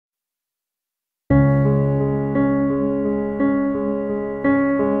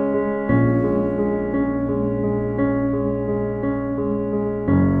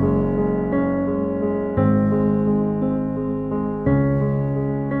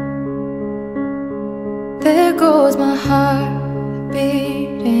There goes my heart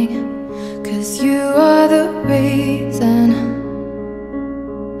beating, 'cause you are the reason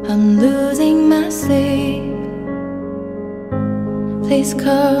I'm losing my sleep. Please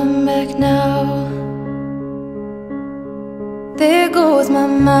come back now. There goes my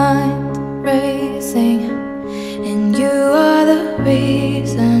mind racing, and you are the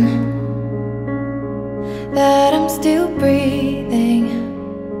reason that I'm still breathing.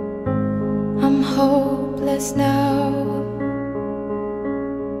 I'm hopeless now.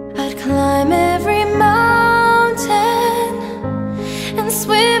 I'd climb every mountain and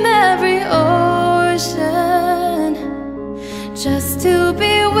swim every ocean just to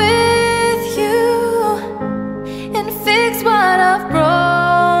be with you and fix what I've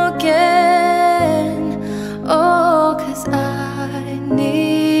broken. Oh, 'cause I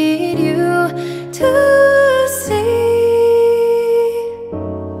need you to see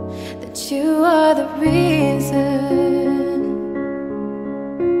that you are the reason.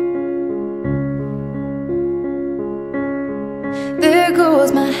 There goes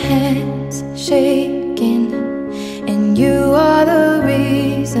my hands shaking, and you are the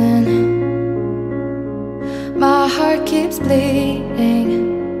reason. My heart keeps bleeding.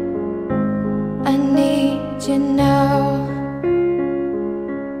 I need you now.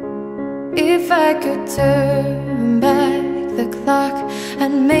 If I could turn back the clock,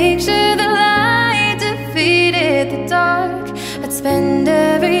 I'd make sure the light defeated the dark. I'd spend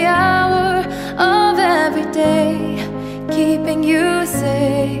every hour of every day keeping you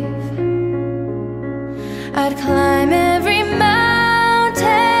safe. I'd climb every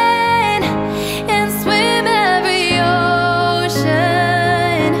mountain and swim every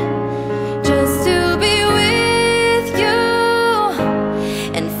ocean just to be with you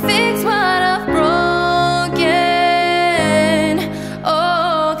and fix what I've broken.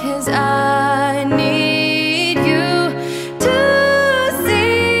 Oh, 'cause I need you to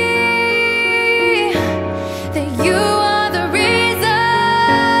see that you are the reason.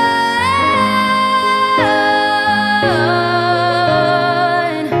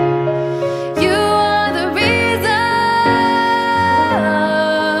 You are the reason.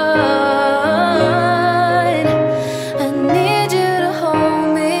 I need you to hold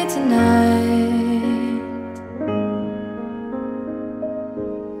me tonight.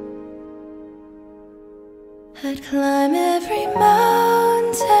 I'd climb every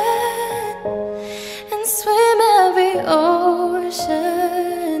mountain and swim every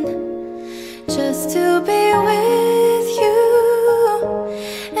ocean just to be with you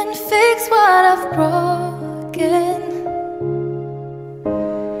and fix what I've broken.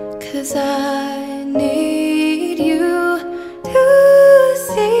 'Cause I need you to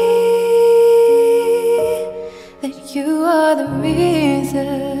see that you are the reason.